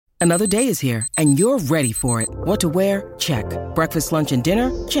Another day is here, and you're ready for it. What to wear? Check. Breakfast, lunch, and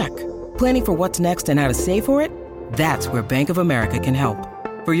dinner? Check. Planning for what's next and how to save for it? That's where Bank of America can help.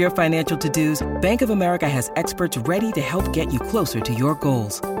 For your financial to-dos, Bank of America has experts ready to help get you closer to your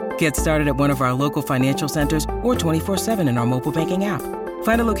goals. Get started at one of our local financial centers or 24/7 in our mobile banking app.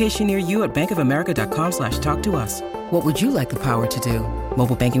 Find a location near you at bankofamerica.com/talktous. What would you like the power to do?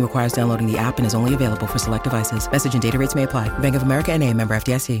 Mobile banking requires downloading the app and is only available for select devices. Message and data rates may apply. Bank of America N.A., member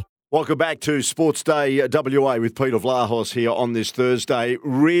FDIC. Welcome back to Sports Day WA with Peter Vlahos here on this Thursday.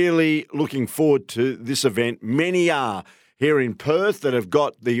 Really looking forward to this event. Many are here in Perth that have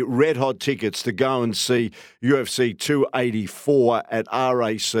got the red-hot tickets to go and see UFC 284 at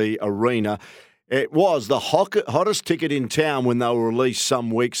RAC Arena. It was the hottest ticket in town when they were released some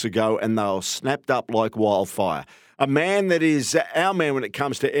weeks ago, and they were snapped up like wildfire. A man that is our man when it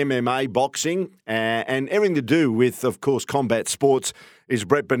comes to MMA, boxing, and everything to do with, of course, combat sports is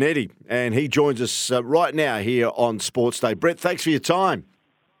Brett Bonetti, and he joins us right now here on Sports Day. Brett, thanks for your time.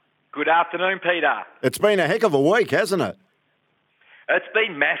 Good afternoon, Peter. It's been a heck of a week, hasn't it? It's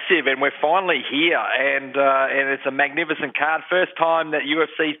been massive, and we're finally here, and it's a magnificent card. First time that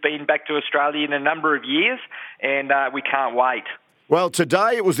UFC's been back to Australia in a number of years, and we can't wait. Well,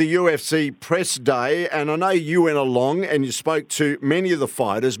 today it was the UFC press day, and I know you went along and you spoke to many of the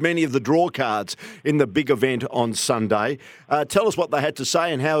fighters, many of the draw cards in the big event on Sunday. Tell us what they had to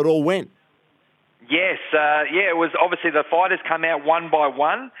say and how it all went. Yes, it was obviously the fighters come out one by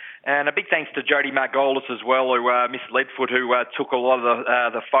one, and a big thanks to Jody Margolis as well, who Miss Leadfoot, who took a lot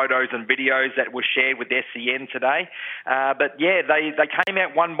of the photos and videos that were shared with SCN today. But yeah, they came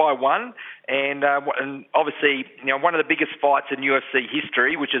out one by one, and obviously, one of the biggest fights in UFC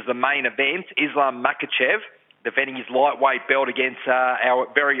history, which is the main event, Islam Makhachev, defending his lightweight belt against our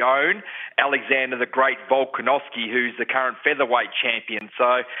very own Alexander the Great Volkanovski, who's the current featherweight champion.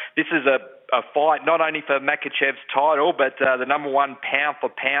 So this is a fight not only for Makhachev's title, but the number one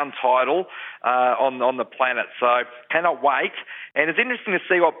pound-for-pound title on the planet. So cannot wait. And it's interesting to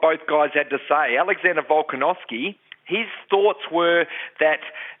see what both guys had to say. Alexander Volkanovski, his thoughts were that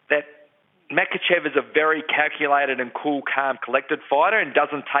Makhachev is a very calculated and cool, calm, collected fighter and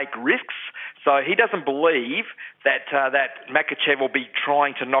doesn't take risks. So he doesn't believe that Makhachev will be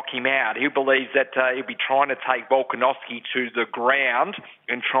trying to knock him out. He believes that he'll be trying to take Volkanovski to the ground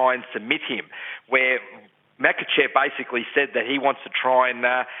and try and submit him, where Makhachev basically said that he wants to try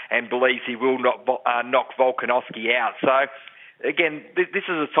and believes he will not knock Volkanovski out. So again, this is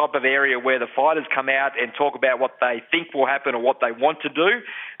the type of area where the fighters come out and talk about what they think will happen or what they want to do,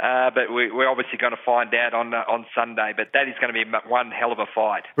 but we're obviously going to find out on Sunday. But that is going to be one hell of a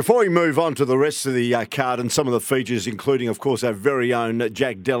fight. Before we move on to the rest of the card and some of the features, including, of course, our very own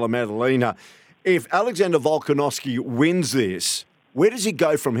Jack Della Maddalena, if Alexander Volkanovski wins this, where does he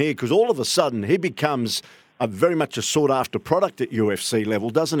go from here? Because all of a sudden he becomes very much a sought-after product at UFC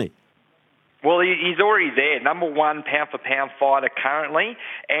level, doesn't he? Well, he's already there, number one pound-for-pound fighter currently,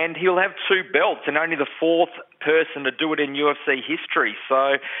 and he'll have two belts and only the fourth person to do it in UFC history.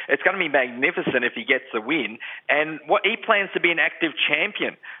 So it's going to be magnificent if he gets the win. And what he plans to be an active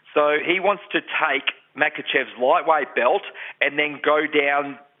champion. So he wants to take Makhachev's lightweight belt and then go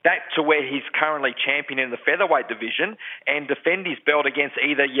down back to where he's currently champion in the featherweight division and defend his belt against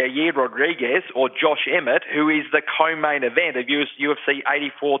either Yair Rodriguez or Josh Emmett, who is the co-main event of UFC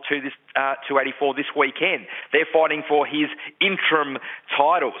 84 284 this weekend. They're fighting for his interim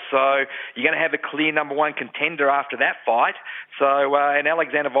title. So you're going to have a clear number one contender after that fight. So, and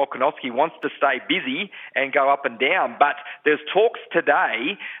Alexander Volkanovski wants to stay busy and go up and down. But there's talks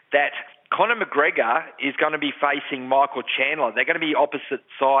today that Conor McGregor is going to be facing Michael Chandler. They're going to be opposite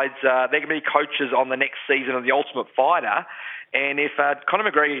sides. They're going to be coaches on the next season of The Ultimate Fighter. And if Conor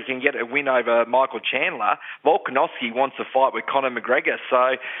McGregor can get a win over Michael Chandler, Volkanovski wants to fight with Conor McGregor.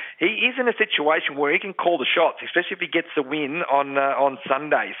 So he is in a situation where he can call the shots, especially if he gets the win on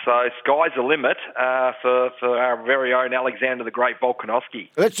Sunday. So sky's the limit for our very own Alexander the Great Volkanovski.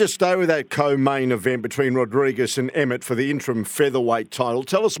 Let's just stay with that co-main event between Rodriguez and Emmett for the interim featherweight title.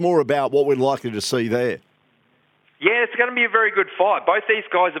 Tell us more about what we're likely to see there. Yeah, it's going to be a very good fight. Both these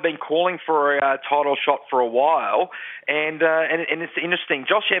guys have been calling for a title shot for a while, and it's interesting.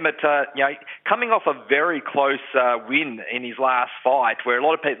 Josh Emmett, coming off a very close win in his last fight, where a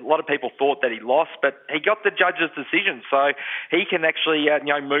lot of people thought that he lost, but he got the judge's decision, so he can actually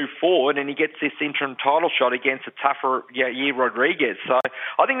move forward, and he gets this interim title shot against a tougher Yair Rodriguez. So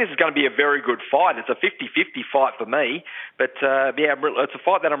I think this is going to be a very good fight. It's a 50-50 fight for me, but it's a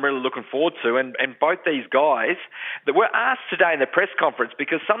fight that I'm really looking forward to, and both these guys that were asked today in the press conference,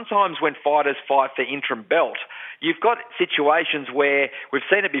 because sometimes when fighters fight for interim belt, you've got situations where we've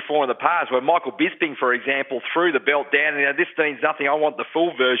seen it before in the past, where Michael Bisping, for example, threw the belt down, and this means nothing, I want the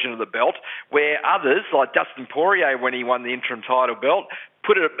full version of the belt, where others, like Dustin Poirier when he won the interim title belt,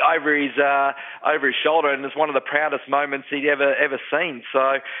 put it over his shoulder, and it's one of the proudest moments he'd ever seen.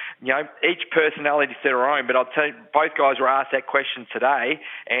 So, each personality to their own. But I'll tell you, both guys were asked that question today,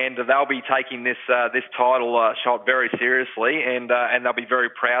 and they'll be taking this title shot very seriously, and they'll be very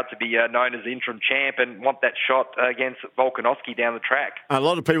proud to be known as the interim champ and want that shot against Volkanovski down the track. A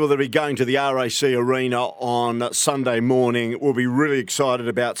lot of people that will be going to the RAC Arena on Sunday morning will be really excited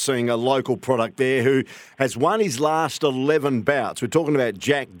about seeing a local product there who has won his last 11 bouts. We're talking about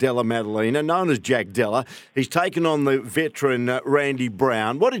Jack Della Maddalena, known as Jack Della. He's taken on the veteran Randy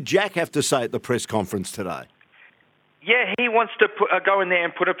Brown. What did Jack have to say at the press conference today? Yeah, he wants to go in there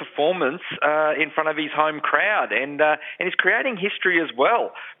and put a performance in front of his home crowd, and he's creating history as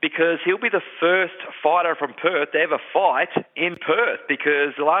well, because he'll be the first fighter from Perth to ever fight in Perth,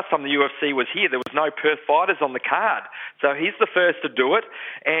 because the last time the UFC was here, there was no Perth fighters on the card. So he's the first to do it,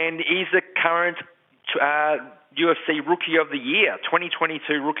 and he's the current UFC Rookie of the Year,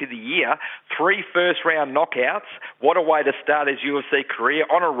 2022 Rookie of the Year, 3 first-round knockouts. What a way to start his UFC career,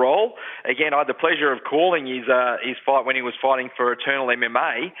 on a roll. Again, I had the pleasure of calling his fight when he was fighting for Eternal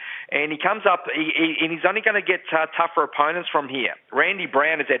MMA, and he comes up, and he's only going to get tougher opponents from here. Randy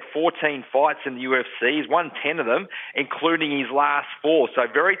Brown has had 14 fights in the UFC. He's won 10 of them, including his last 4. So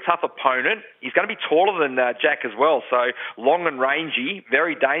very tough opponent. He's going to be taller than Jack as well, so long and rangy,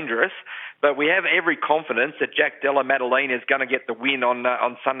 very dangerous. But we have every confidence that Jack Della Maddalena is going to get the win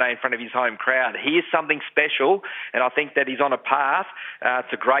on Sunday in front of his home crowd. He is something special, and I think that he's on a path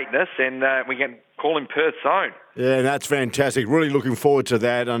to greatness, and we can call him Perth's own. Yeah, that's fantastic. Really looking forward to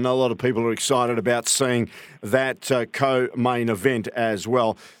that. I know a lot of people are excited about seeing that co-main event as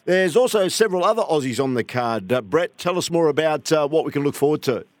well. There's also several other Aussies on the card. Brett, tell us more about what we can look forward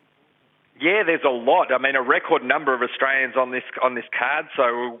to. Yeah, there's a lot. I mean, a record number of Australians on this card.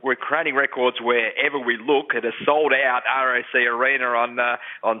 So we're creating records wherever we look. It is sold out RAC Arena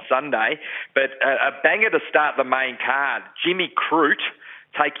on Sunday. But a banger to start the main card. Jimmy Crute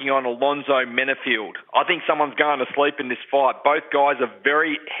taking on Alonzo Menafield. I think someone's going to sleep in this fight. Both guys are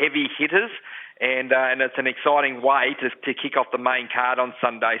very heavy hitters. And it's an exciting way to kick off the main card on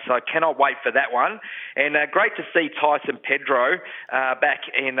Sunday. So I cannot wait for that one. And great to see Tyson Pedro back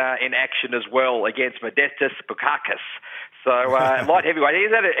in action as well against Modestas Bukauskas. So light heavyweight,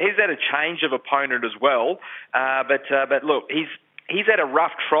 he's had a change of opponent as well. But look, He's had a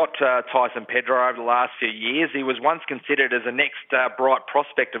rough trot, Tyson Pedro, over the last few years. He was once considered as the next bright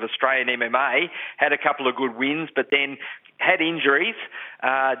prospect of Australian MMA, had a couple of good wins, but then had injuries,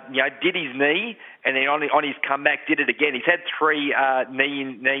 did his knee, and then on his comeback did it again. He's had 3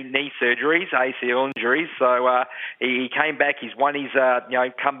 knee surgeries, ACL injuries, so he came back. He's won his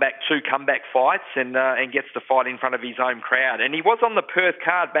 2 comeback fights, and gets to fight in front of his home crowd. And he was on the Perth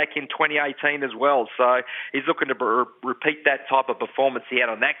card back in 2018 as well, so he's looking to repeat that type of performance he had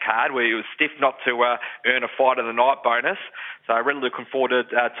on that card, where he was stiff not to earn a Fight of the Night bonus. So really looking forward to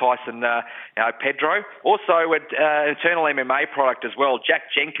Tyson Pedro. Also, an Eternal MMA product as well, Jack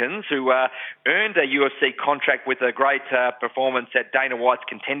Jenkins, who earned a UFC contract with a great performance at Dana White's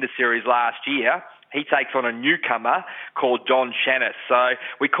Contender Series last year. He takes on a newcomer called Don Shannis. So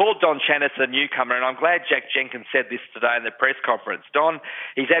we called Don Shannis a newcomer, and I'm glad Jack Jenkins said this today in the press conference. Don,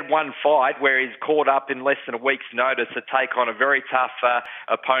 he's had one fight where he's caught up in less than a week's notice to take on a very tough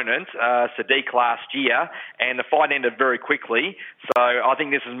opponent, Sadiq, last year, and the fight ended very quickly. So I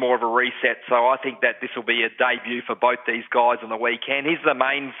think this is more of a reset. So I think that this will be a debut for both these guys on the weekend. He's the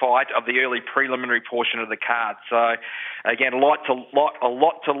main fight of the early preliminary portion of the card. So again, a lot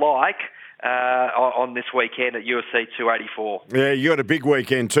to like on this weekend at UFC 284. Yeah, you got a big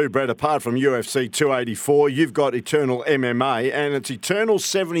weekend too, Brett. Apart from UFC 284, you've got Eternal MMA, and it's Eternal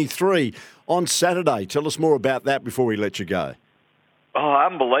 73 on Saturday. Tell us more about that before we let you go. Oh,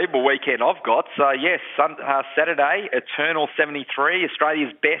 unbelievable weekend I've got. So, yes, Saturday, Eternal 73,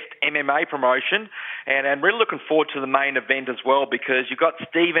 Australia's best MMA promotion. And I'm really looking forward to the main event as well, because you've got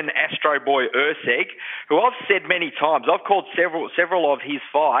Stephen Astro Boy Erceg, who I've said many times. I've called several of his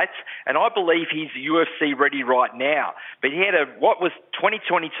fights, and I believe he's UFC ready right now. But he had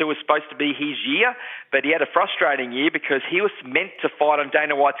 2022 was supposed to be his year, but he had a frustrating year because he was meant to fight on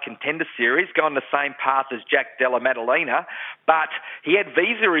Dana White's Contender Series, go on the same path as Jack Della Maddalena, but he had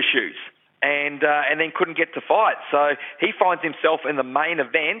visa issues. and then couldn't get to fight. So he finds himself in the main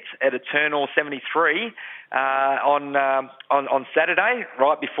event at Eternal 73 on Saturday,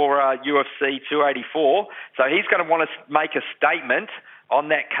 right before UFC 284. So he's going to want to make a statement on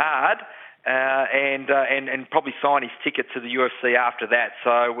that card. And probably sign his ticket to the UFC after that.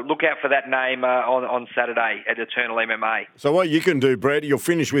 So look out for that name on Saturday at Eternal MMA. So what you can do, Brad, you'll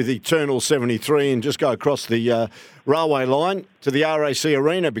finish with Eternal 73 and just go across the railway line to the RAC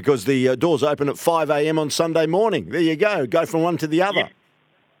Arena because the doors open at 5 a.m. on Sunday morning. There you go. Go from one to the other.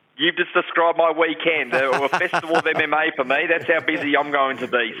 You've just described my weekend, a festival of MMA for me. That's how busy I'm going to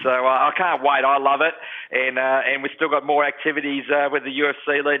be. So I can't wait. I love it. And we've still got more activities with the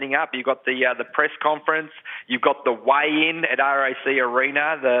UFC leading up. You've got the press conference. You've got the weigh-in at RAC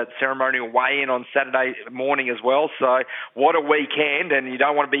Arena, the ceremonial weigh-in on Saturday morning as well. So what a weekend, and you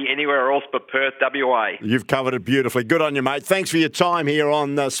don't want to be anywhere else but Perth, WA. You've covered it beautifully. Good on you, mate. Thanks for your time here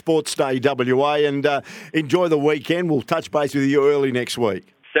on Sports Day WA, and enjoy the weekend. We'll touch base with you early next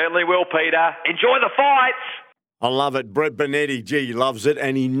week. Certainly will, Peter. Enjoy the fights. I love it. Brett Bonetti, gee, he loves it,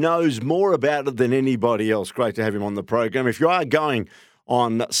 and he knows more about it than anybody else. Great to have him on the program. If you are going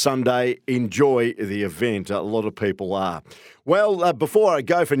on Sunday, enjoy the event. A lot of people are. Well, before I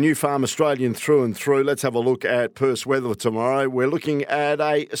go for New Farm Australian through and through, let's have a look at Perth's weather for tomorrow. We're looking at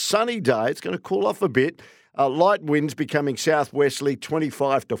a sunny day. It's going to cool off a bit. Light winds becoming southwesterly,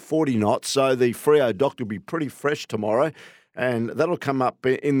 25 to 40 knots, so the Freo dock will be pretty fresh tomorrow. And that'll come up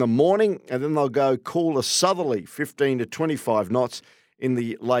in the morning, and then they'll go cooler southerly, 15 to 25 knots in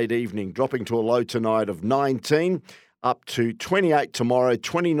the late evening, dropping to a low tonight of 19, up to 28 tomorrow,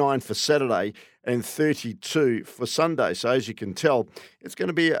 29 for Saturday, and 32 for Sunday. So as you can tell, it's going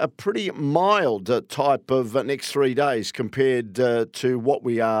to be a pretty mild type of next 3 days compared to what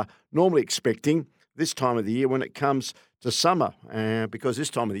we are normally expecting this time of the year when it comes to summer, because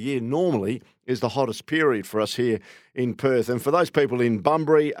this time of the year normally is the hottest period for us here in Perth. And for those people in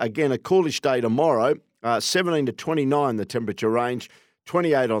Bunbury, again, a coolish day tomorrow, 17 to 29 the temperature range,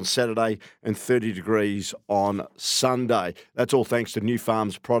 28 on Saturday and 30 degrees on Sunday. That's all thanks to New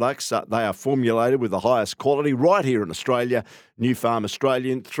Farm's products. They are formulated with the highest quality right here in Australia. New Farm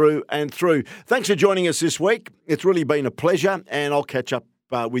Australian through and through. Thanks for joining us this week. It's really been a pleasure, and I'll catch up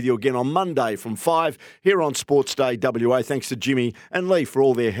with you again on Monday from 5 here on Sports Day WA. Thanks to Jimmy and Lee for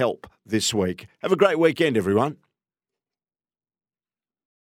all their help this week. Have a great weekend, everyone.